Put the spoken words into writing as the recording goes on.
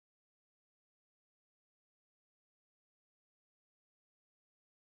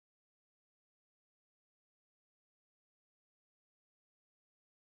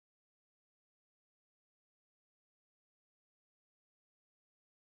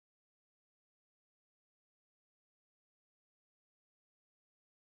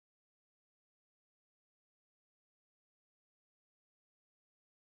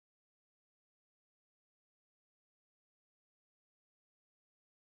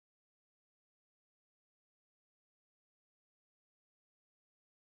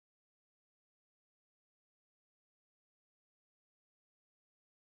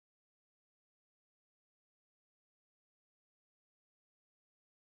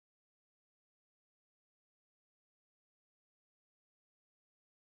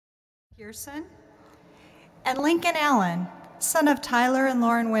Pearson, and Lincoln Allen, son of Tyler and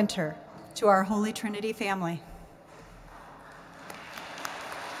Lauren Winter, to our Holy Trinity family.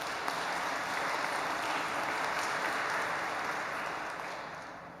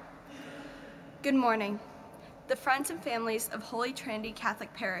 Good morning. The friends and families of Holy Trinity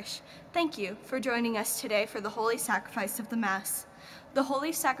Catholic Parish, thank you for joining us today for the Holy Sacrifice of the Mass. The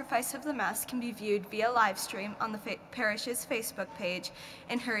Holy Sacrifice of the Mass can be viewed via live stream on the parish's Facebook page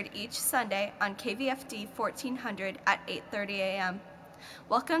and heard each Sunday on KVFD 1400 at 8:30 a.m.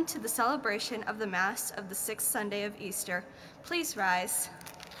 Welcome to the celebration of the Mass of the 6th Sunday of Easter. Please rise.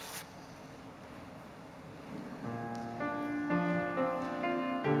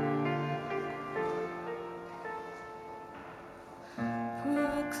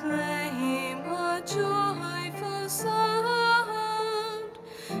 Proclaim a joyful sound,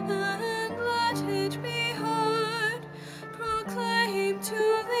 and let it be heard. Proclaim to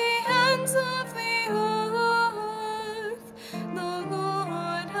the ends of the earth, the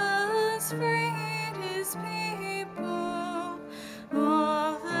Lord has freed his people.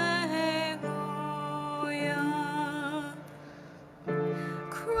 Alleluia.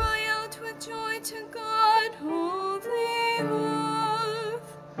 Cry out with joy to God, all the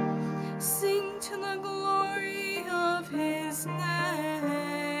earth. Sing to the glory of his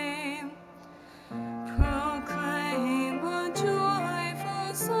name. Proclaim a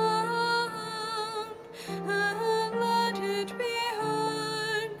joyful sound, and let it be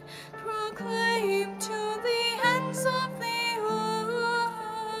heard. Proclaim to the ends of the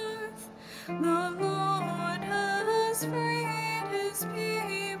earth, the Lord has freed his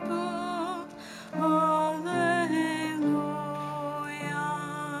people. Alleluia.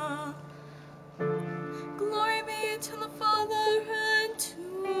 Glory be to the Father, and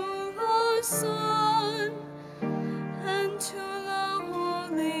to the Son, and to the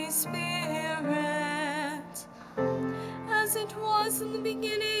Holy Spirit, as it was in the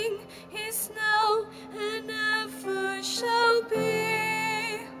beginning, is now, and ever shall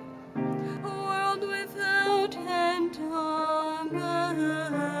be, a world without end.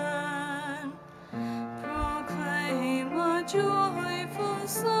 Amen. Proclaim a joyful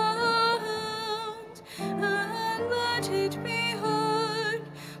sound, and let it be heard.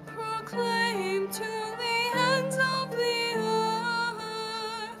 Proclaim to the ends of the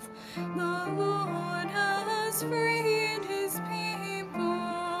earth, the Lord has freed his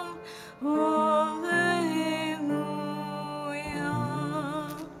people. Alleluia.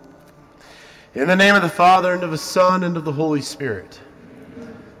 In the name of the Father, and of the Son, and of the Holy Spirit.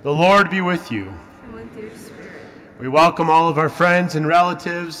 The Lord be with you. And with your spirit. We welcome all of our friends and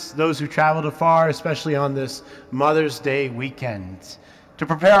relatives, those who traveled afar, especially on this Mother's Day weekend. To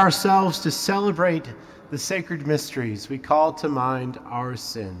prepare ourselves to celebrate the sacred mysteries, we call to mind our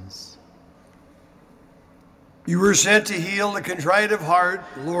sins. You were sent to heal the contrite of heart.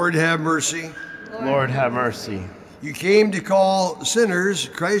 Lord, have mercy. Lord, have mercy. You came to call sinners.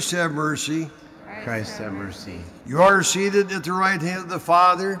 Christ, have mercy. Christ, have mercy. You are seated at the right hand of the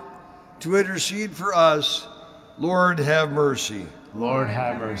Father to intercede for us. Lord, have mercy. Lord,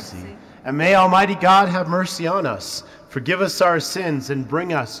 have mercy. And may Almighty God have mercy on us, forgive us our sins, and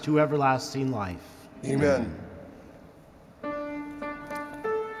bring us to everlasting life. Amen.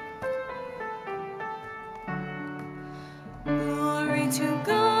 Glory to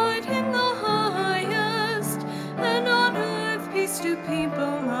God in the highest, and on earth peace to people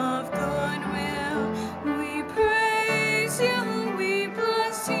of good will. We praise you, we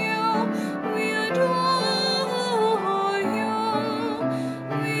bless you, we adore you,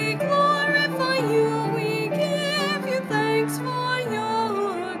 we glorify you, we give you thanks for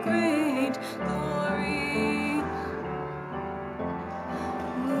your great glory.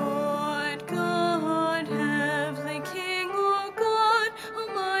 Lord God, heavenly King, O God,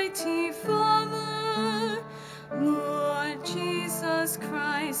 Almighty Father, Lord Jesus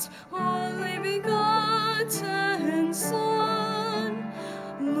Christ, O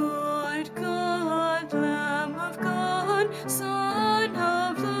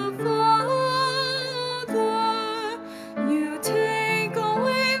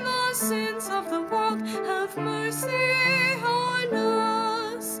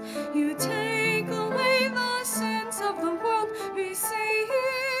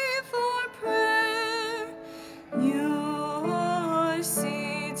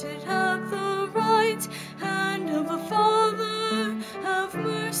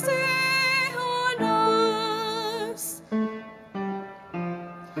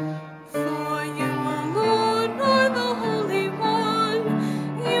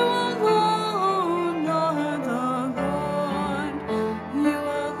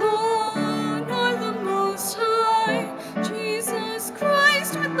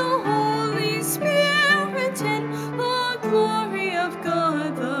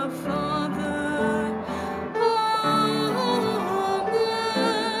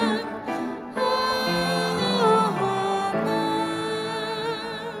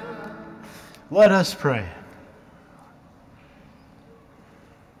Let us pray.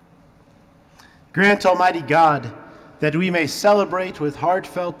 Grant, Almighty God, that we may celebrate with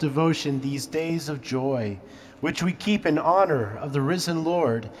heartfelt devotion these days of joy, which we keep in honor of the risen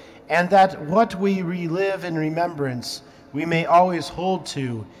Lord, and that what we relive in remembrance we may always hold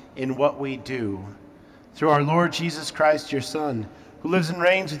to in what we do. Through our Lord Jesus Christ, your Son, who lives and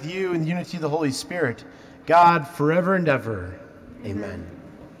reigns with you in the unity of the Holy Spirit, God, forever and ever. Amen.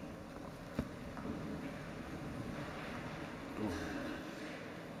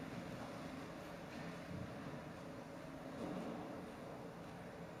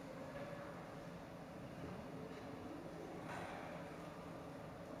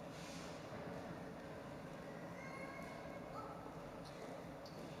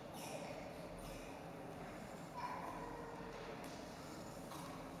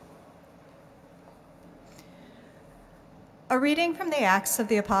 A reading from the Acts of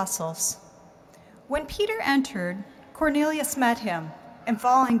the Apostles. When Peter entered, Cornelius met him, and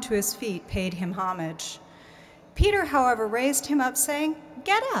falling to his feet, paid him homage. Peter, however, raised him up, saying,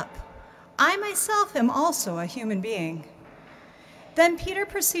 "Get up! I myself am also a human being." Then Peter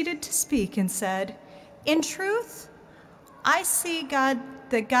proceeded to speak and said, "In truth, I see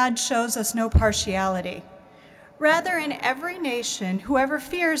that God shows us no partiality. Rather, in every nation, whoever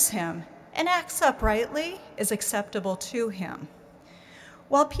fears him and acts uprightly is acceptable to him."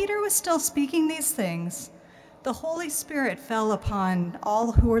 While Peter was still speaking these things, the Holy Spirit fell upon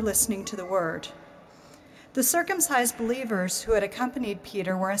all who were listening to the word. The circumcised believers who had accompanied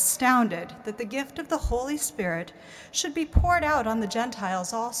Peter were astounded that the gift of the Holy Spirit should be poured out on the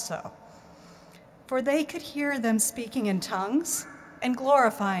Gentiles also, for they could hear them speaking in tongues and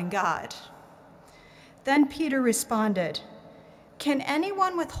glorifying God. Then Peter responded, "Can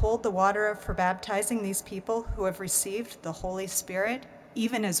anyone withhold the water for baptizing these people who have received the Holy Spirit,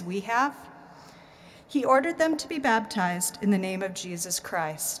 even as we have?" He ordered them to be baptized in the name of Jesus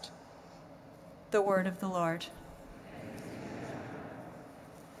Christ. The word of the Lord.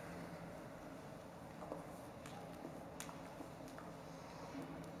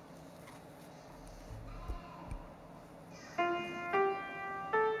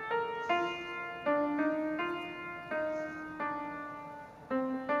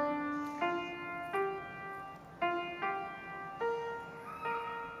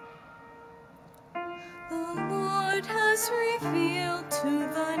 The Lord has revealed to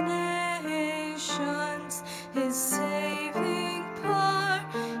the nations his saving power,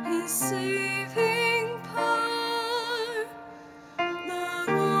 his saving power. The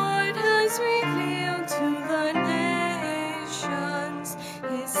Lord has revealed to the nations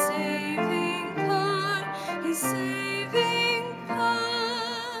his saving power, his saving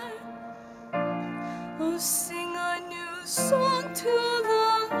power. Oh, sing a new song to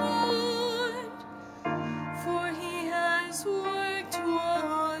the Lord, for he has worked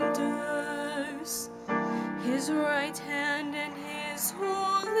wonders. His right hand and his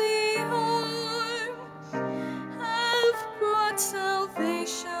holy arm have brought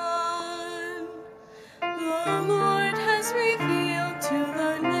salvation. The Lord has revealed to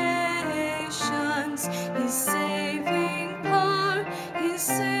the nations his saving power, his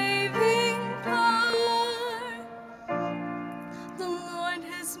saving power. The Lord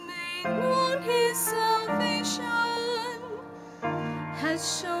has made known his salvation,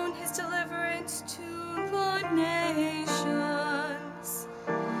 has shown his deliverance to the nations.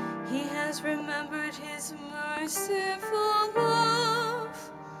 He has remembered his merciful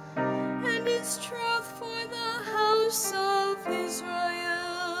love and his truth for the house of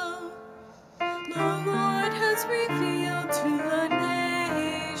Israel. The Lord has revealed to the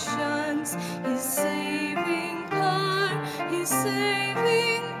nations his saving power, his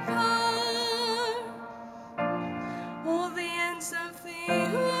saving power. All the ends of the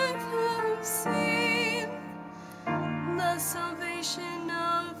earth have seen the salvation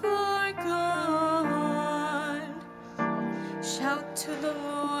of our God. Shout to the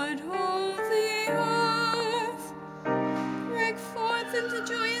Lord, all the earth. Break forth into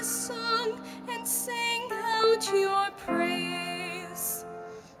joyous song and sing out your praise.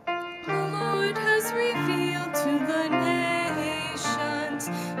 The Lord has revealed to the nations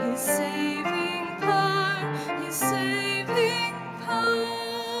his saving power, his saving power.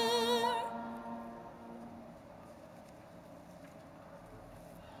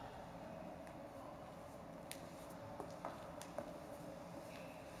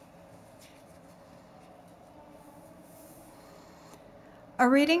 A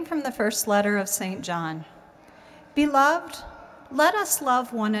reading from the first letter of St. John. Beloved, let us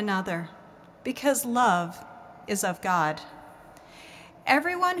love one another, because love is of God.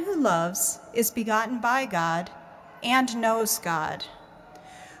 Everyone who loves is begotten by God and knows God.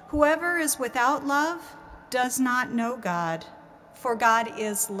 Whoever is without love does not know God, for God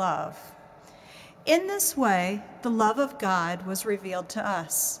is love. In this way, the love of God was revealed to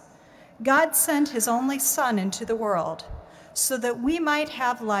us. God sent his only Son into the world so that we might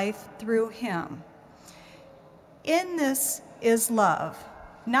have life through him. In this is love,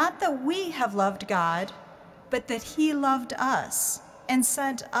 not that we have loved God, but that he loved us and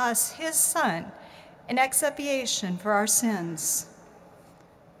sent us his Son in expiation for our sins.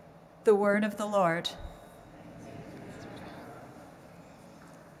 The word of the Lord.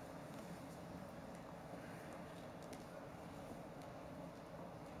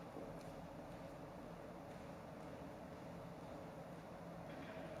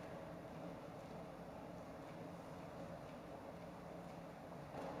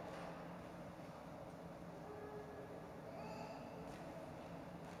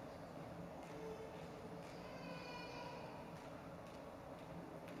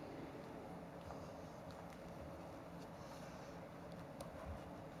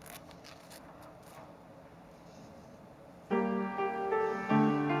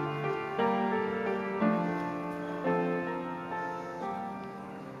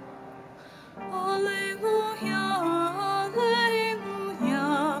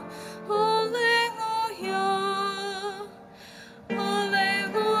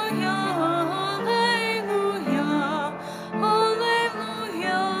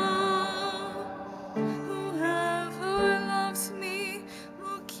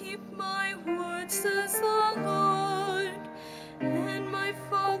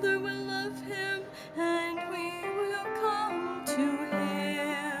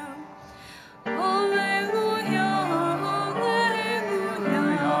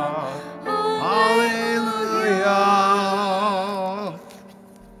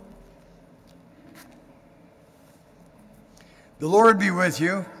 The Lord be with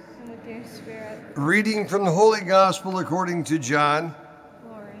you. And with your spirit. Reading from the Holy Gospel according to John.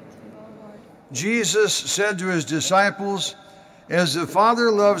 Glory to you, O Lord. Jesus said to his disciples, "As the Father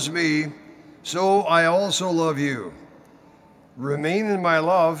loves me, so I also love you. Remain in my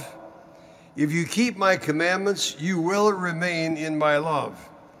love. If you keep my commandments, you will remain in my love,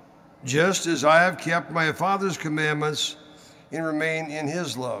 just as I have kept my Father's commandments and remain in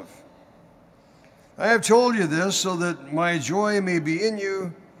his love. I have told you this so that my joy may be in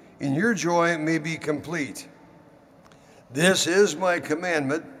you and your joy may be complete. This is my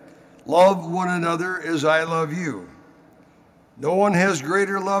commandment: love one another as I love you. No one has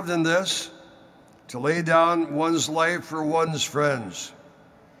greater love than this, to lay down one's life for one's friends.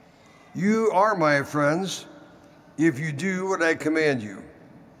 You are my friends if you do what I command you.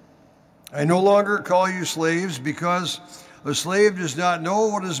 I no longer call you slaves, because a slave does not know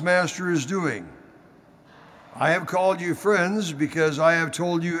what his master is doing. I have called you friends because I have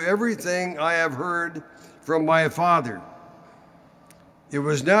told you everything I have heard from my Father. It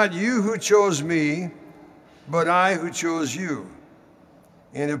was not you who chose me, but I who chose you,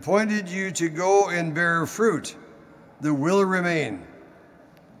 and appointed you to go and bear fruit that will remain,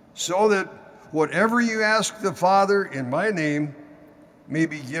 so that whatever you ask the Father in my name may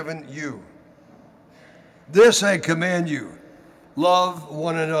be given you. This I command you: love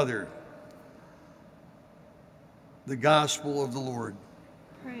one another." The Gospel of the Lord.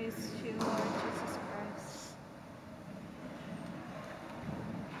 Praise to you, Lord Jesus Christ.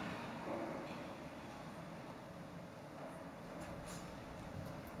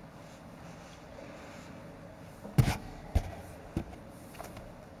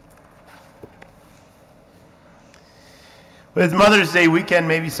 With Mother's Day weekend,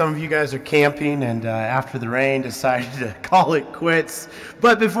 maybe some of you guys are camping and after the rain decided to call it quits.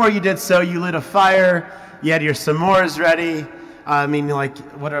 But before you did so, you lit a fire, you had your s'mores ready. I mean, like,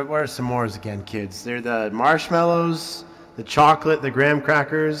 what are s'mores again, kids? They're the marshmallows, the chocolate, the graham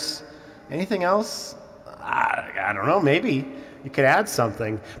crackers. Anything else? I don't know, maybe. You could add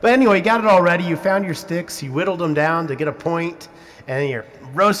something. But anyway, you got it all ready. You found your sticks, you whittled them down to get a point, and you're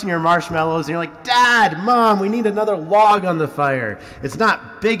roasting your marshmallows, and you're like, "Dad, Mom, we need another log on the fire. It's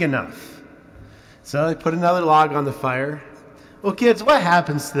not big enough." So they put another log on the fire. Well, kids, what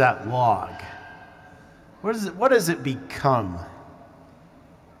happens to that log? What does it become?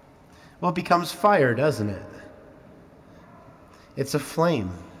 Well, it becomes fire, doesn't it? It's a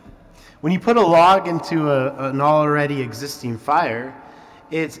flame. When you put a log into an already existing fire,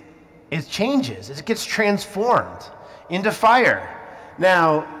 it changes. It gets transformed into fire.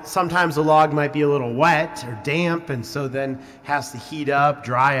 Now, sometimes the log might be a little wet or damp, and so then has to heat up,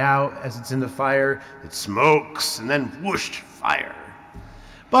 dry out as it's in the fire. It smokes, and then whoosh, fire.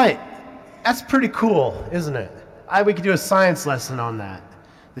 But that's pretty cool, isn't it? We could do a science lesson on that.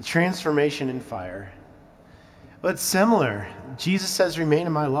 The transformation in fire. But it's similar. Jesus says, remain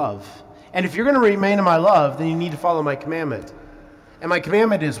in my love. And if you're going to remain in my love, then you need to follow my commandment. And my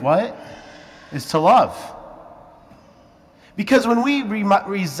commandment is what? Is to love. Because when we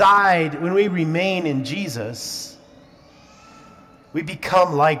when we remain in Jesus, we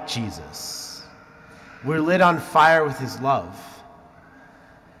become like Jesus. We're lit on fire with his love.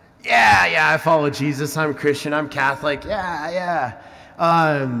 Yeah, I follow Jesus. I'm Christian. I'm Catholic. Yeah.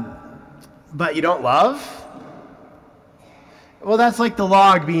 But you don't love? Well, that's like the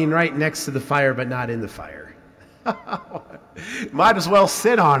log being right next to the fire, but not in the fire. Might as well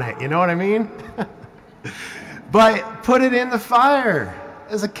sit on it, you know what I mean? But put it in the fire.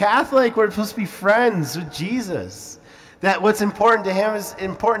 As a Catholic, we're supposed to be friends with Jesus. That what's important to him is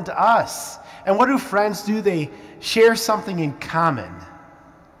important to us. And what do friends do? They share something in common.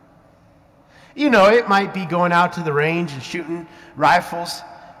 You know, it might be going out to the range and shooting rifles.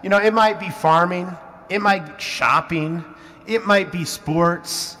 You know, it might be farming. It might be shopping. It might be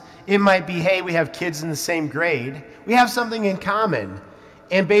sports. It might be, hey, we have kids in the same grade. We have something in common.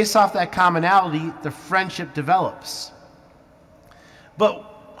 And based off that commonality, the friendship develops.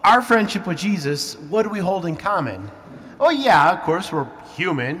 But our friendship with Jesus, what do we hold in common? Oh yeah, of course, we're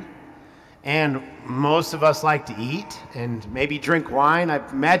human. And most of us like to eat and maybe drink wine. I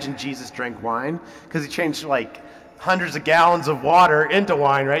imagine Jesus drank wine because he changed like hundreds of gallons of water into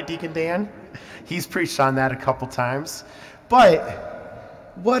wine, right, Deacon Dan? He's preached on that a couple times.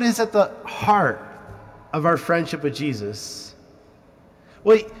 But what is at the heart of our friendship with Jesus?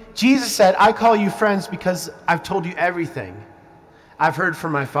 Well, Jesus said, I call you friends because I've told you everything I've heard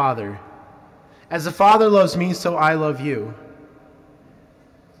from my Father. As the Father loves me, so I love you.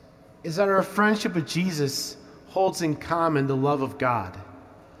 Is that our friendship with Jesus holds in common the love of God.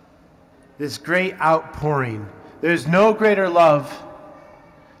 This great outpouring. There's no greater love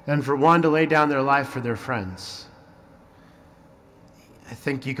than for one to lay down their life for their friends. I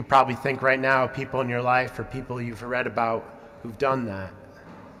think you could probably think right now of people in your life or people you've read about who've done that.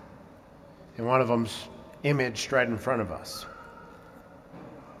 And one of them's imaged right in front of us.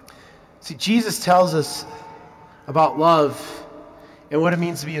 See, Jesus tells us about love and what it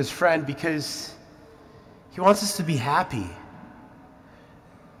means to be his friend because he wants us to be happy.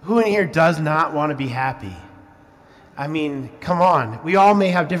 Who in here does not want to be happy? I mean, come on. We all may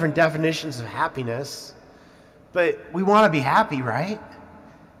have different definitions of happiness, but we want to be happy, right?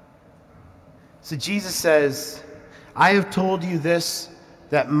 So Jesus says, I have told you this,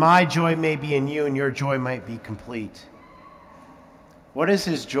 that my joy may be in you and your joy might be complete. What is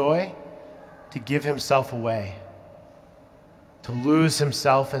his joy? To give himself away. To lose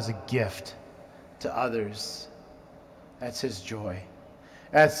himself as a gift to others. That's his joy.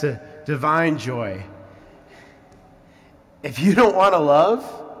 That's a divine joy. If you don't want to love,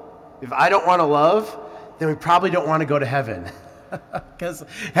 if I don't want to love, then we probably don't want to go to heaven. Because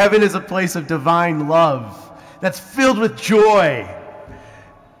heaven is a place of divine love that's filled with joy.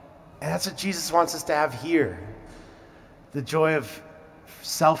 And that's what Jesus wants us to have here. The joy of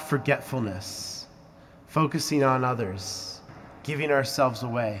self-forgetfulness, focusing on others, giving ourselves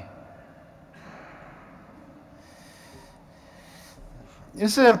away.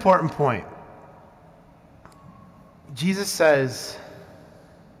 This is an important point. Jesus says,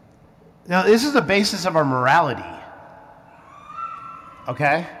 now this is the basis of our morality.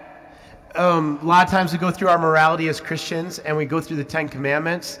 Okay? A lot of times we go through our morality as Christians and we go through the 10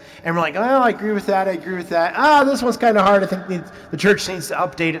 Commandments and we're like, oh, I agree with that, I agree with that. This one's kind of hard. I think the church needs to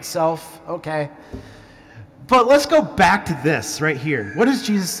update itself. Okay. But let's go back to this right here. What does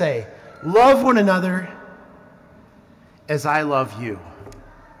Jesus say? Love one another as I love you.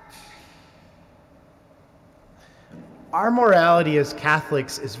 Our morality as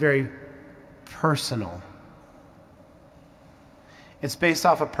Catholics is very personal. It's based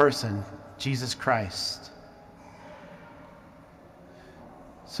off a person, Jesus Christ.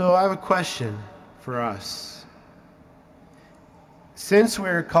 So I have a question for us. Since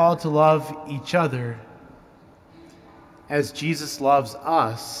we're called to love each other as Jesus loves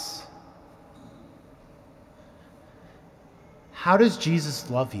us, how does Jesus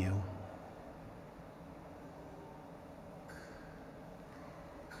love you?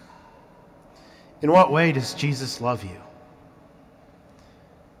 In what way does Jesus love you?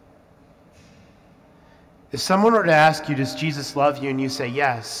 If someone were to ask you, does Jesus love you? And you say,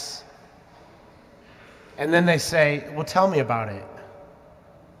 yes. And then they say, well, tell me about it.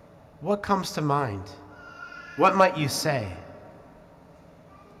 What comes to mind? What might you say?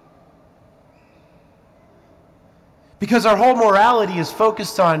 Because our whole morality is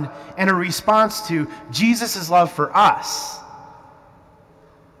focused on and a response to Jesus' love for us.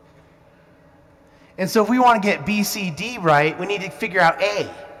 And so if we want to get B, C, D right, we need to figure out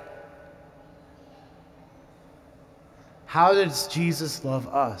A. How does Jesus love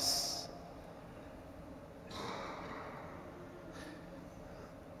us?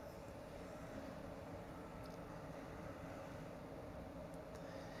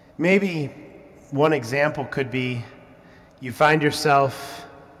 Maybe one example could be you find yourself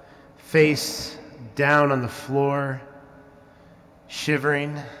face down on the floor,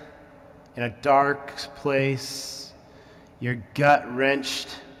 shivering in a dark place, your gut wrenched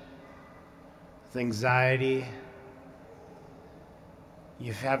with anxiety.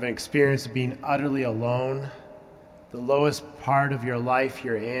 You have an experience of being utterly alone, the lowest part of your life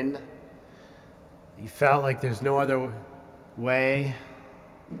you're in. You felt like there's no other way,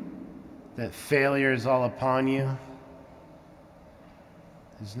 that failure is all upon you.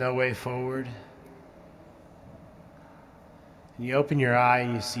 There's no way forward. And you open your eye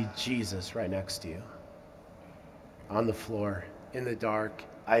and you see Jesus right next to you, on the floor, in the dark,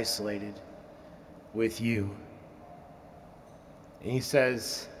 isolated, with you. And he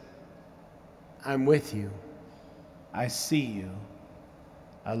says, I'm with you. I see you.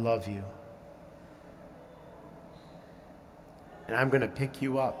 I love you. And I'm going to pick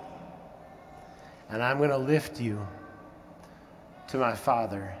you up. And I'm going to lift you to my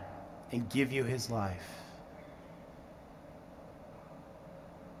Father and give you his life.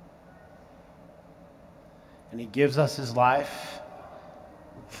 And he gives us his life,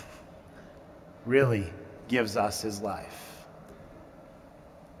 really gives us his life.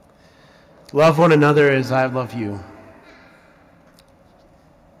 Love one another as I love you.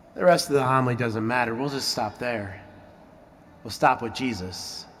 The rest of the homily doesn't matter. We'll just stop there. We'll stop with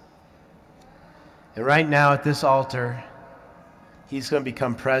Jesus. And right now at this altar, he's going to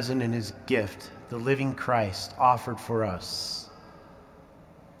become present in his gift, the living Christ offered for us.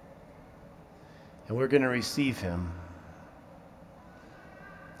 And we're going to receive him.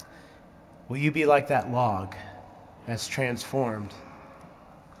 Will you be like that log that's transformed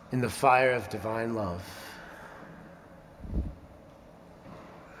in the fire of divine love?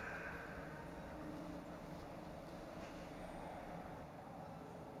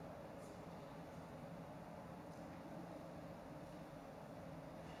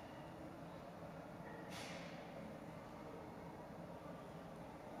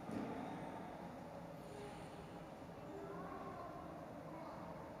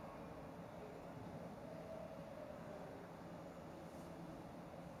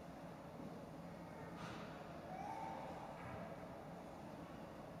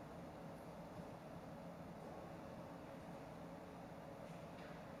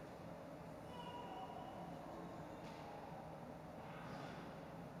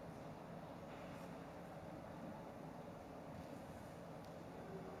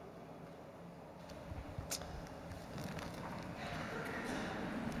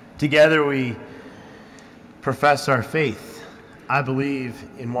 Together we profess our faith. I believe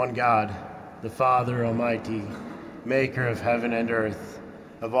in one God, the Father Almighty, maker of heaven and earth,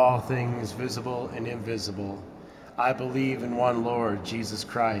 of all things visible and invisible. I believe in one Lord, Jesus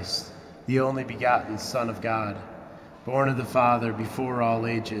Christ, the only begotten Son of God, born of the Father before all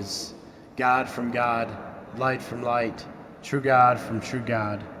ages, God from God, light from light, true God from true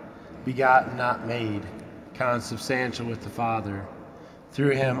God, begotten, not made, consubstantial with the Father.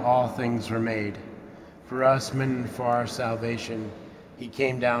 Through him all things were made. For us men and for our salvation, he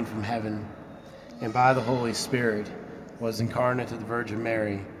came down from heaven, and by the Holy Spirit was incarnate of the Virgin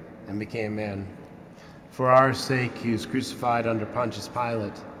Mary and became man. For our sake he was crucified under Pontius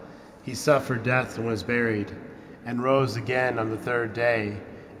Pilate. He suffered death and was buried, and rose again on the third day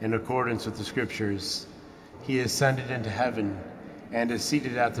in accordance with the Scriptures. He ascended into heaven and is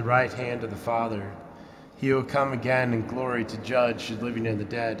seated at the right hand of the Father. He will come again in glory to judge the living and the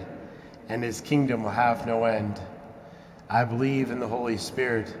dead, and his kingdom will have no end. I believe in the Holy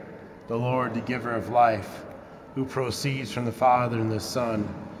Spirit, the Lord, the giver of life, who proceeds from the Father and the Son,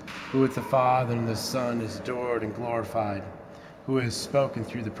 who with the Father and the Son is adored and glorified, who has spoken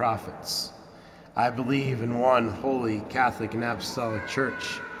through the prophets. I believe in one holy, Catholic, and Apostolic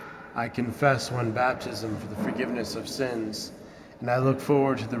Church. I confess one baptism for the forgiveness of sins, and I look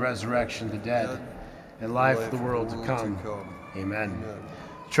forward to the resurrection of the dead and life of the world to come. Amen.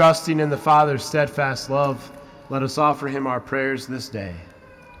 Trusting in the Father's steadfast love, let us offer him our prayers this day.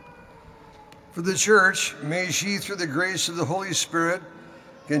 For the Church, may she, through the grace of the Holy Spirit,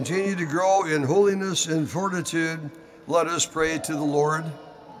 continue to grow in holiness and fortitude. Let us pray to the Lord.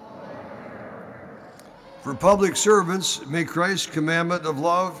 For public servants, may Christ's commandment of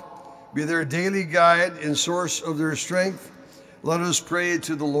love be their daily guide and source of their strength. Let us pray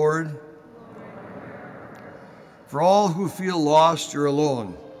to the Lord. For all who feel lost or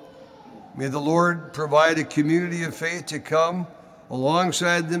alone, may the Lord provide a community of faith to come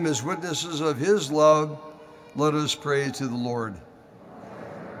alongside them as witnesses of his love. Let us pray to the Lord.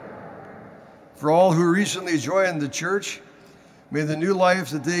 For all who recently joined the church, may the new life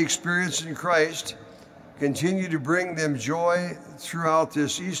that they experience in Christ continue to bring them joy throughout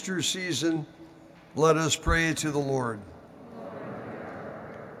this Easter season. Let us pray to the Lord.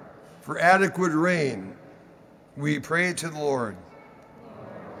 For adequate rain, we pray to the Lord.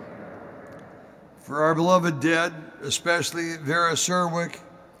 For our beloved dead, especially Vera Serwick,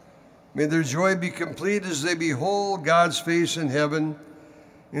 may their joy be complete as they behold God's face in heaven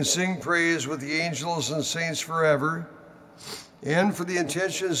and sing praise with the angels and saints forever. And for the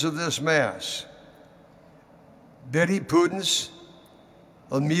intentions of this Mass, Betty Pudens,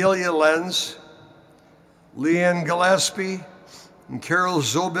 Amelia Lenz, Leanne Gillespie, and Carol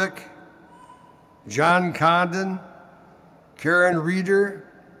Zobik, John Condon, Karen Reeder,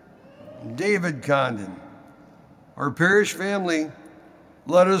 and David Condon. Our parish family,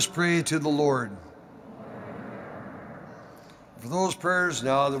 let us pray to the Lord. For those prayers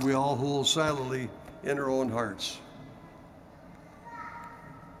now that we all hold silently in our own hearts.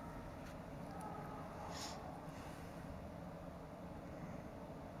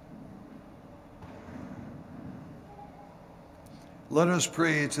 Let us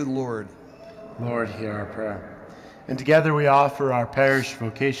pray to the Lord. Lord, hear our prayer. And together we offer our parish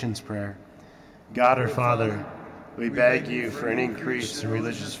vocations prayer. God our Father, we beg you for an increase in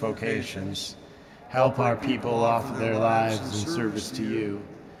religious vocations. Help our people offer their lives in service to you.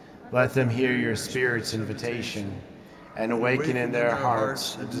 Let them hear your Spirit's invitation and awaken in their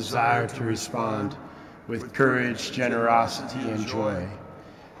hearts a desire to respond with courage, generosity, and joy.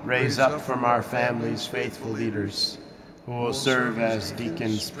 Raise up from our families faithful leaders who will serve as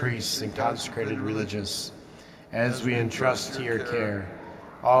deacons, priests, and consecrated religious, as we entrust to your care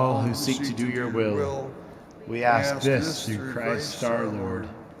all who seek to do your will. We ask this through Christ our Lord.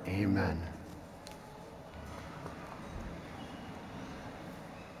 Amen.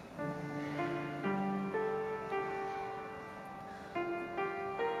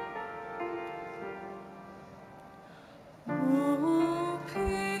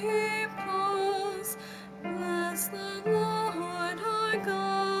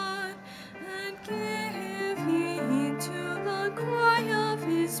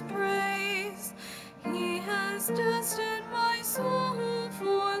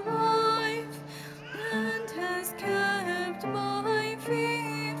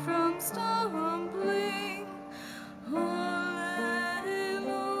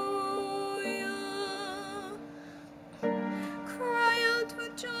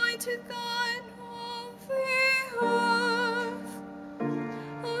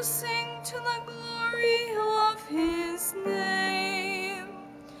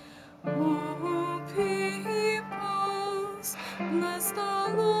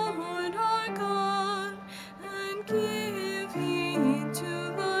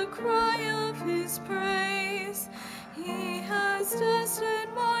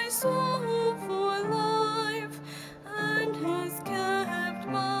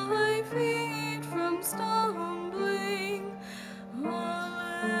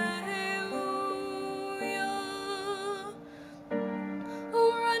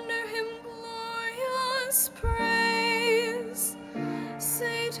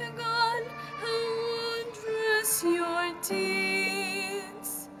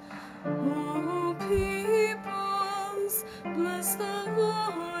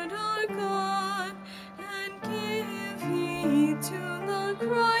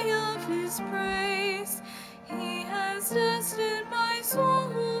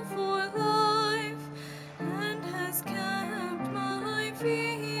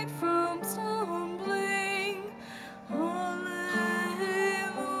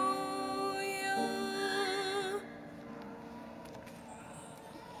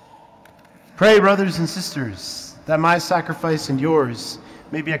 Pray, brothers and sisters, that my sacrifice and yours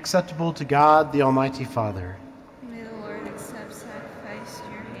may be acceptable to God, the Almighty Father. May the Lord accept sacrifice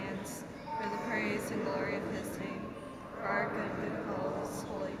to your hands for the praise and glory of his name, for our good and all of his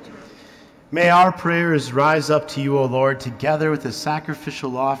holy church. May our prayers rise up to you, O Lord, together with the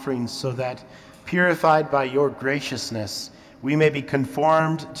sacrificial offerings, so that, purified by your graciousness, we may be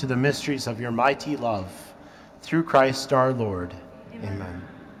conformed to the mysteries of your mighty love. Through Christ our Lord. Amen.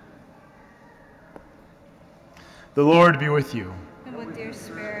 The Lord be with you. And with your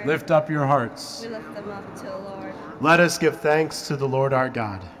spirit. Lift up your hearts. We lift them up to the Lord. Let us give thanks to the Lord our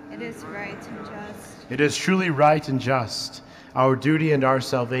God. It is right and just. It is truly right and just, our duty and our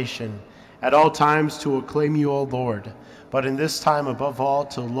salvation, at all times to acclaim you, O Lord, but in this time above all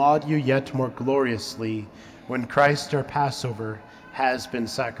to laud you yet more gloriously, when Christ our Passover has been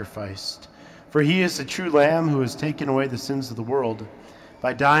sacrificed. For he is the true Lamb who has taken away the sins of the world.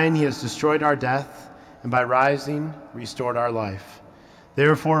 By dying he has destroyed our death, and by rising restored our life.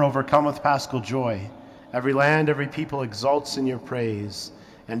 Therefore, overcome with paschal joy, every land, every people exults in your praise,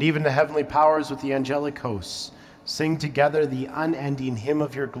 and even the heavenly powers with the angelic hosts sing together the unending hymn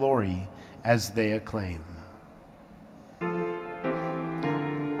of your glory as they acclaim.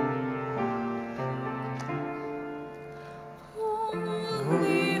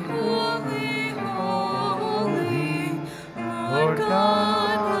 Holy, holy, holy, Lord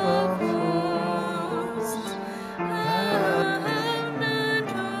God of hosts. Heaven and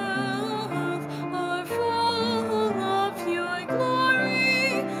earth are full of your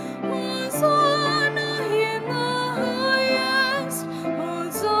glory. Hosanna in the highest.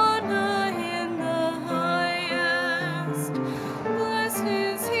 Hosanna in the highest. Blessed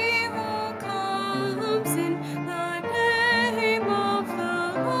is he who comes in the name of the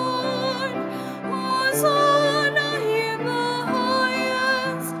Lord. Hosanna in the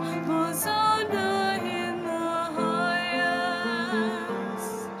highest. Hosanna in the highest.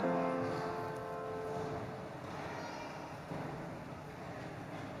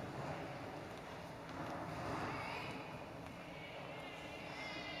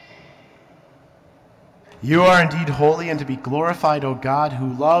 You are indeed holy and to be glorified, O God,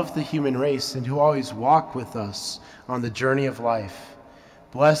 who love the human race and who always walk with us on the journey of life.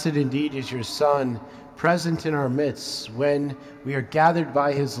 Blessed indeed is your Son, present in our midst when we are gathered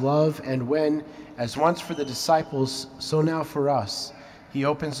by his love, and when, as once for the disciples, so now for us, he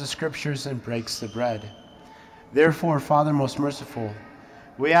opens the scriptures and breaks the bread. Therefore, Father most merciful,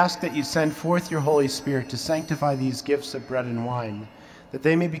 we ask that you send forth your Holy Spirit to sanctify these gifts of bread and wine, that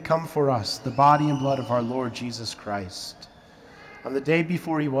they may become for us the body and blood of our Lord Jesus Christ. On the day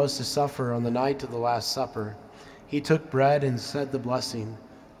before he was to suffer, on the night of the Last Supper, he took bread and said the blessing,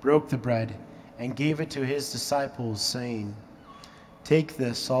 broke the bread, and gave it to his disciples, saying, "Take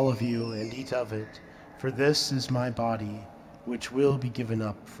this, all of you, and eat of it, for this is my body, which will be given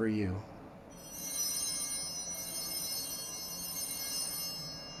up for you."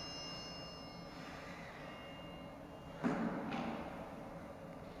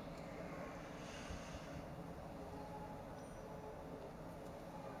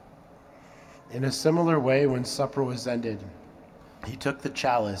 In a similar way, when supper was ended, he took the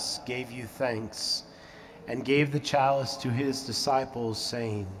chalice, gave you thanks, and gave the chalice to his disciples,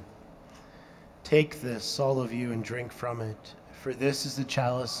 saying, "Take this, all of you, and drink from it, for this is the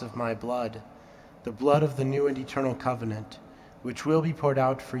chalice of my blood, the blood of the new and eternal covenant, which will be poured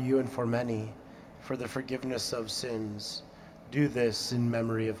out for you and for many, for the forgiveness of sins. Do this in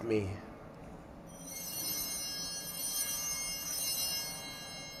memory of me."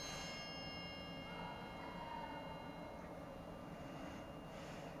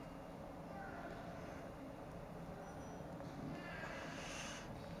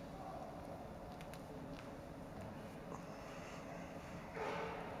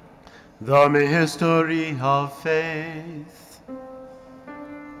 The mystery of faith.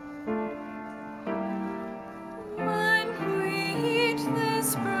 When we eat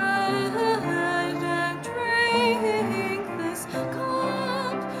this bread and drink this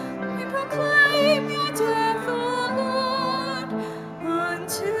cup, we proclaim your death, O Lord,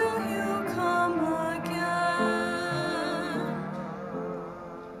 until you come again.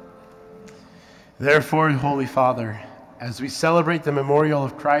 Therefore, Holy Father, as we celebrate the memorial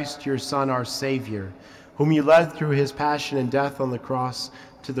of Christ, your Son, our Savior, whom you led through his passion and death on the cross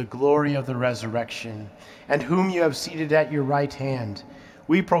to the glory of the resurrection, and whom you have seated at your right hand,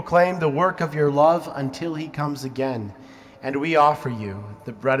 we proclaim the work of your love until he comes again, and we offer you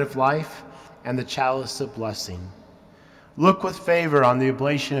the bread of life and the chalice of blessing. Look with favor on the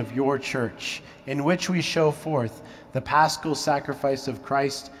oblation of your church, in which we show forth the paschal sacrifice of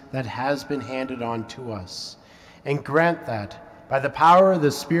Christ that has been handed on to us. And grant that, by the power of the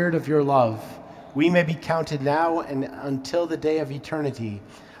Spirit of your love, we may be counted now and until the day of eternity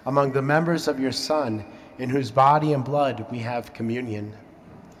among the members of your Son, in whose body and blood we have communion.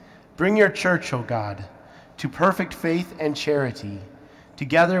 Bring your church, O God, to perfect faith and charity,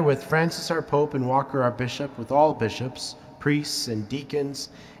 together with Francis our Pope and Walker our Bishop, with all bishops, priests, and deacons,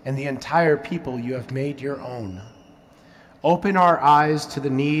 and the entire people you have made your own. Open our eyes to the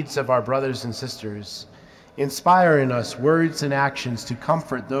needs of our brothers and sisters, Inspire in us words and actions to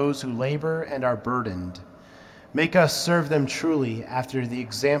comfort those who labor and are burdened. Make us serve them truly after the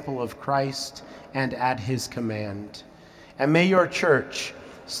example of Christ and at his command. And may your church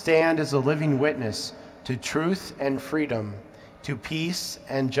stand as a living witness to truth and freedom, to peace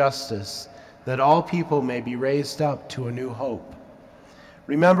and justice, that all people may be raised up to a new hope.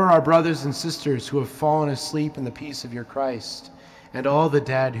 Remember our brothers and sisters who have fallen asleep in the peace of your Christ, and all the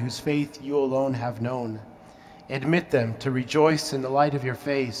dead whose faith you alone have known. Admit them to rejoice in the light of your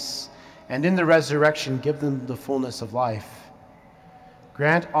face, and in the resurrection give them the fullness of life.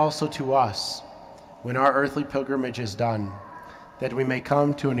 Grant also to us, when our earthly pilgrimage is done, that we may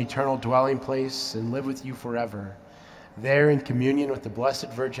come to an eternal dwelling place and live with you forever, there in communion with the Blessed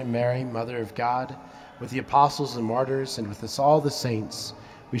Virgin Mary, Mother of God, with the apostles and martyrs, and with us all the saints.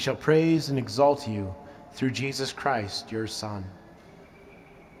 We shall praise and exalt you through Jesus Christ, your Son.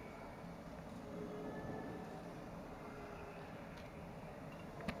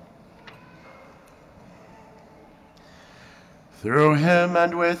 Through him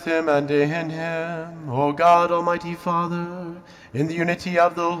and with him and in him, O God, Almighty Father, in the unity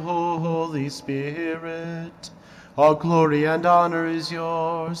of the Holy Spirit, all glory and honor is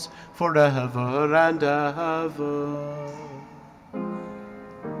yours forever and ever.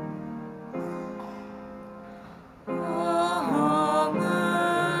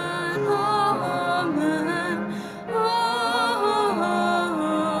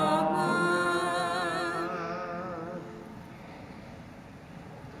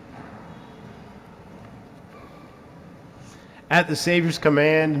 At the Savior's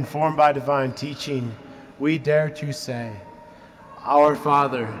command, informed by divine teaching, we dare to say, Our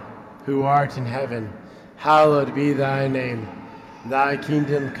Father, who art in heaven, hallowed be thy name. Thy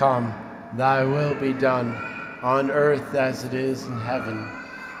kingdom come, thy will be done, on earth as it is in heaven.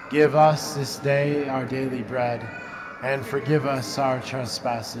 Give us this day our daily bread, and forgive us our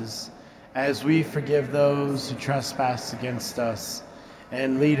trespasses, as we forgive those who trespass against us.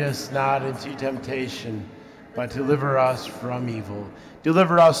 And lead us not into temptation, but deliver us from evil.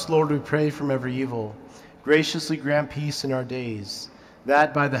 Deliver us, Lord, we pray, from every evil. Graciously grant peace in our days,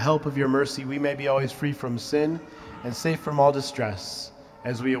 that by the help of your mercy we may be always free from sin and safe from all distress,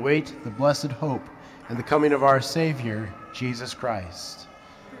 as we await the blessed hope and the coming of our Savior, Jesus Christ.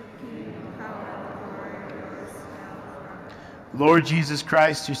 Lord Jesus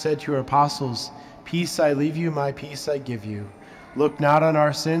Christ, you said to your apostles, Peace I leave you, my peace I give you. Look not on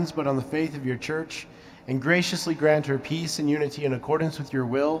our sins, but on the faith of your church, and graciously grant her peace and unity in accordance with your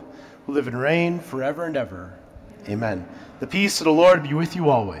will, who live and reign forever and ever. Amen. The peace of the Lord be with you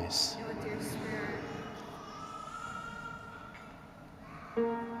always. And with your spirit.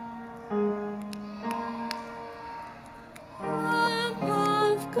 Lamb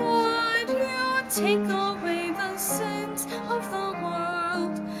of God, you take away the sins of the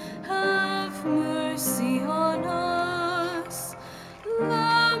world. Have mercy on us.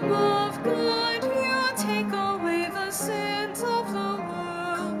 Lamb of God, you take away the sins of the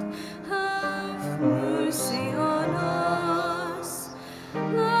world. Have mercy on us.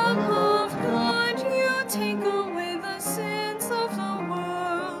 Lamb of God, you take away the sins of the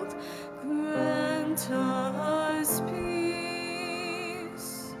world. Grant us peace.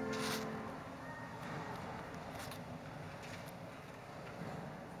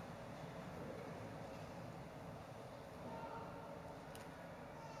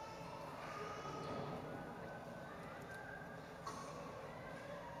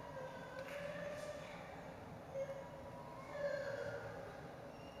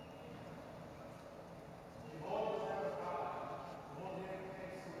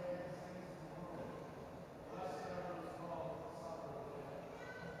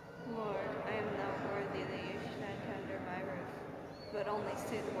 Lord, I am not worthy that you should enter under my roof, but only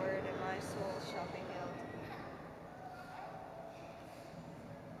say the word, and my soul shall be healed.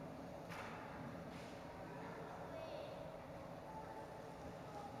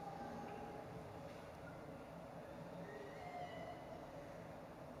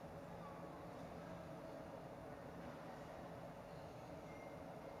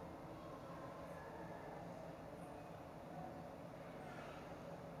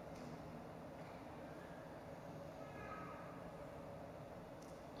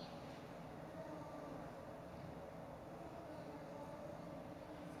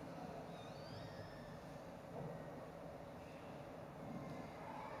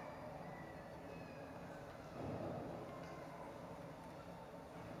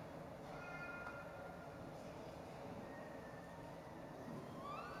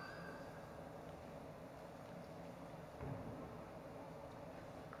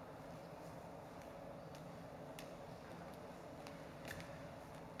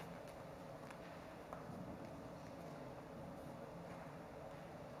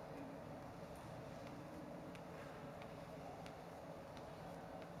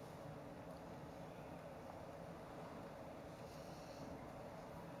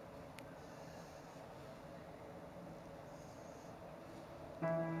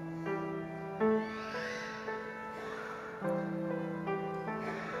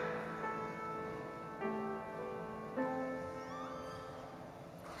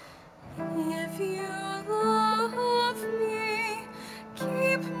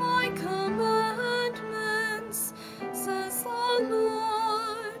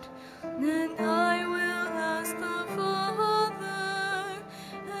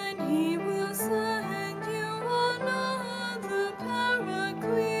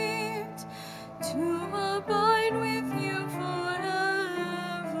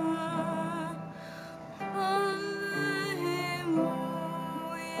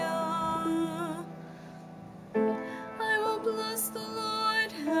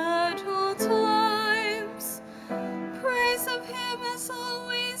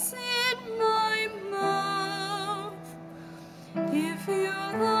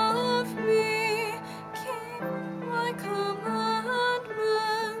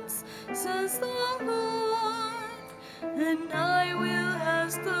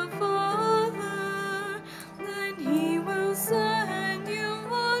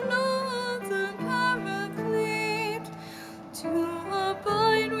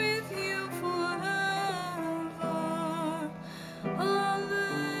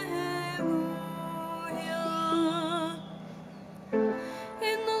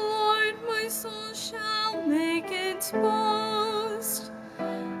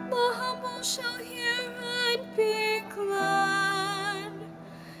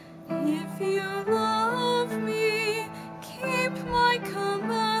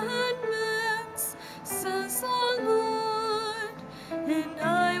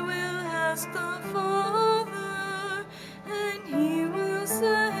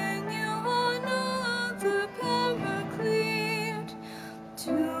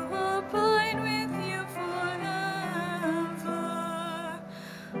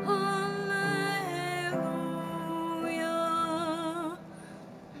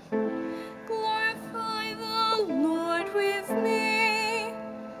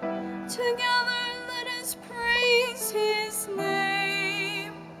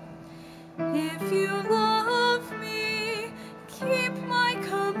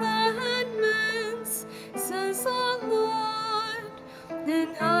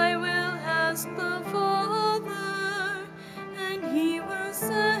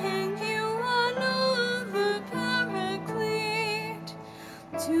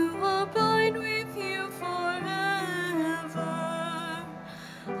 to abide with you forever.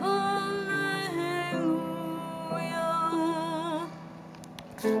 Alleluia.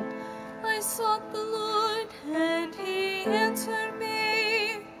 I sought the Lord, and he answered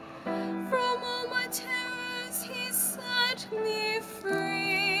me. From all my terrors he set me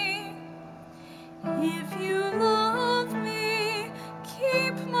free. If you love me,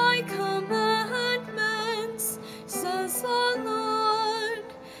 keep my commandments, says the Lord,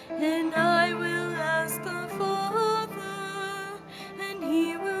 and I will ask the Father, and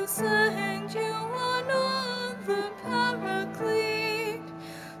he will send you another Paraclete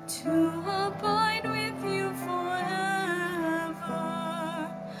to abide with you forever.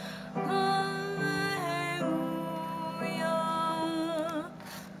 Alleluia.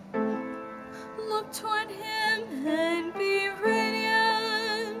 Look toward him and be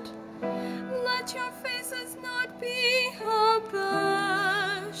radiant. Let your faces not be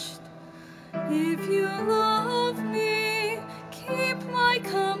abashed. If you love me, keep my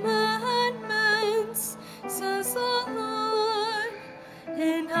commandments, says the Lord,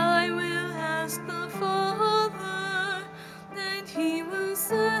 and I will ask the Father, and he will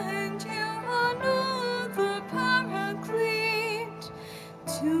send you another Paraclete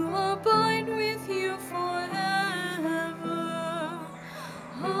to abide with you forever.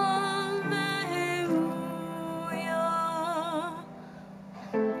 Alleluia.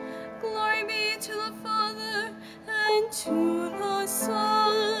 Glory be to the Father, and to the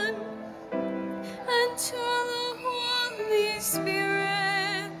Son, and to the Holy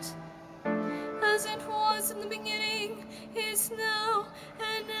Spirit, as it was in the beginning, is now,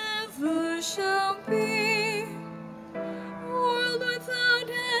 and ever shall be, world without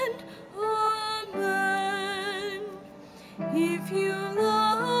end. Amen. If you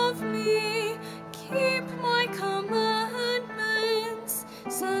love me, keep my commandments,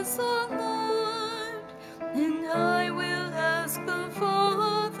 says the Lord, and I will ask the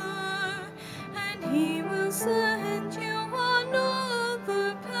Father, and he will send you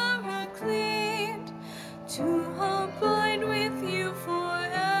another Paraclete to abide with you forever.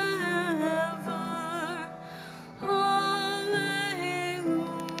 Alleluia.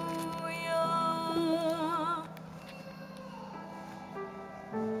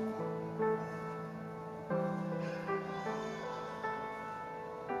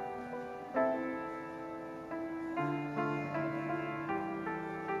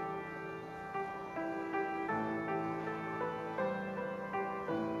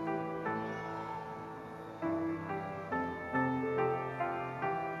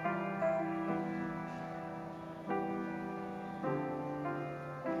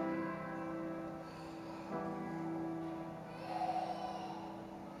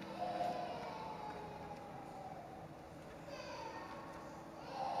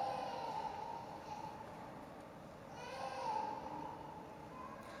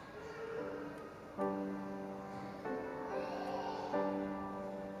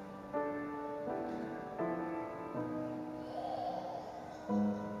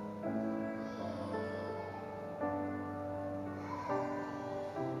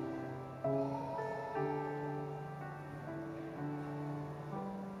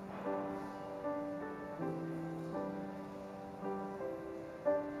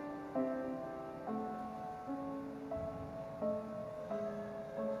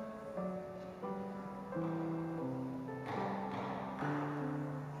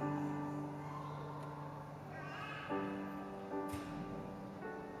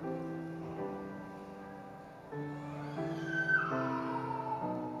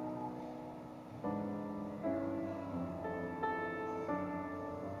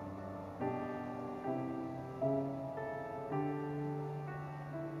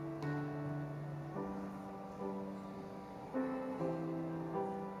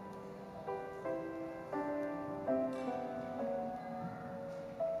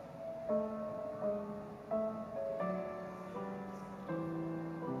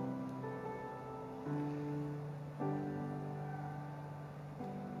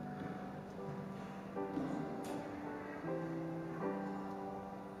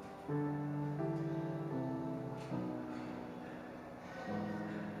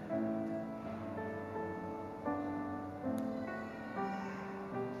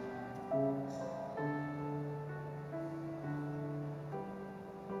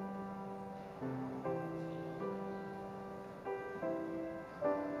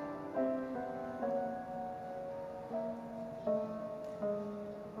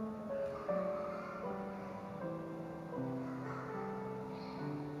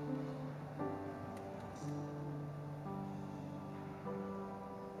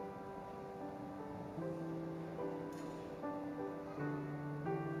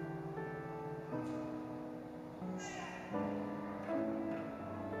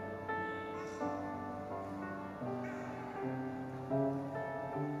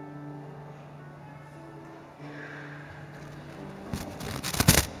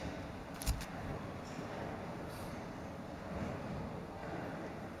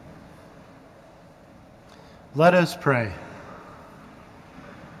 Let us pray.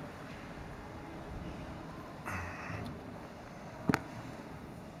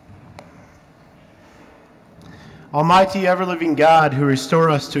 Almighty, ever-living God, who restore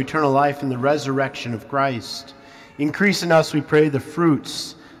us to eternal life in the resurrection of Christ, increase in us, we pray, the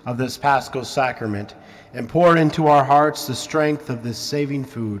fruits of this Paschal sacrament, and pour into our hearts the strength of this saving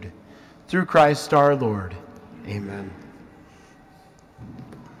food. Through Christ our Lord. Amen.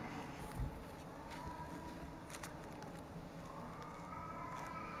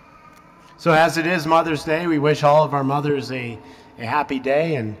 So as it is Mother's Day, we wish all of our mothers a happy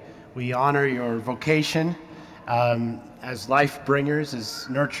day, and we honor your vocation as life bringers, as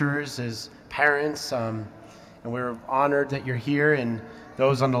nurturers, as parents, and we're honored that you're here. And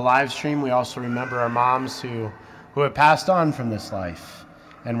those on the live stream, we also remember our moms who have passed on from this life,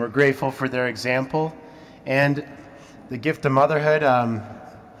 and we're grateful for their example. And the gift of motherhood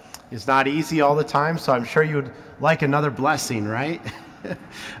is not easy all the time, so I'm sure you would like another blessing, right?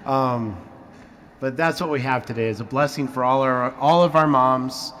 But that's what we have today, is a blessing for all of our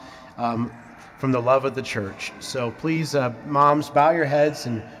moms, from the love of the church. So please, moms, bow your heads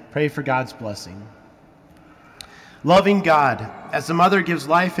and pray for God's blessing. Loving God, as the mother gives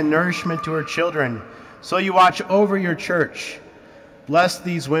life and nourishment to her children, so you watch over your church. Bless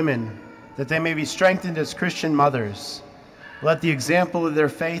these women, that they may be strengthened as Christian mothers. Let the example of their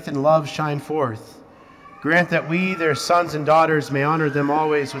faith and love shine forth. Grant that we, their sons and daughters, may honor them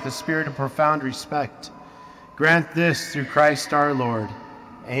always with a spirit of profound respect. Grant this through Christ our Lord.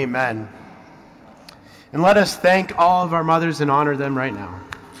 Amen. And let us thank all of our mothers and honor them right now.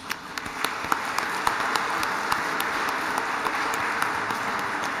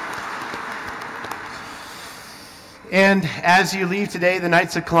 And as you leave today, the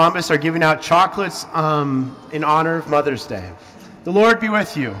Knights of Columbus are giving out chocolates in honor of Mother's Day. The Lord be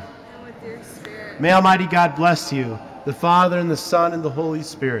with you. And with your spirit. May Almighty God bless you, the Father and the Son and the Holy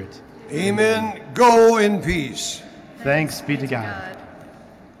Spirit. Amen. Go in peace. Thanks be to God.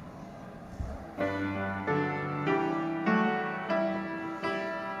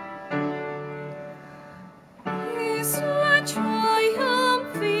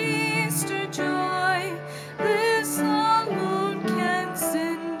 Triumph, feast, or joy, this alone can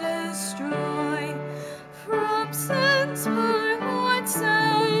sin destroy. From sin's power, Lord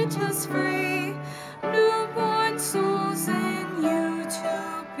set us free, newborn souls in you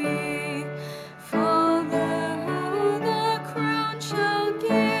to be. Father, who the crown shall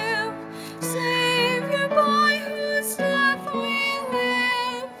give, Savior by whose death we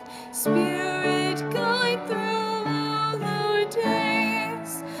live, Spirit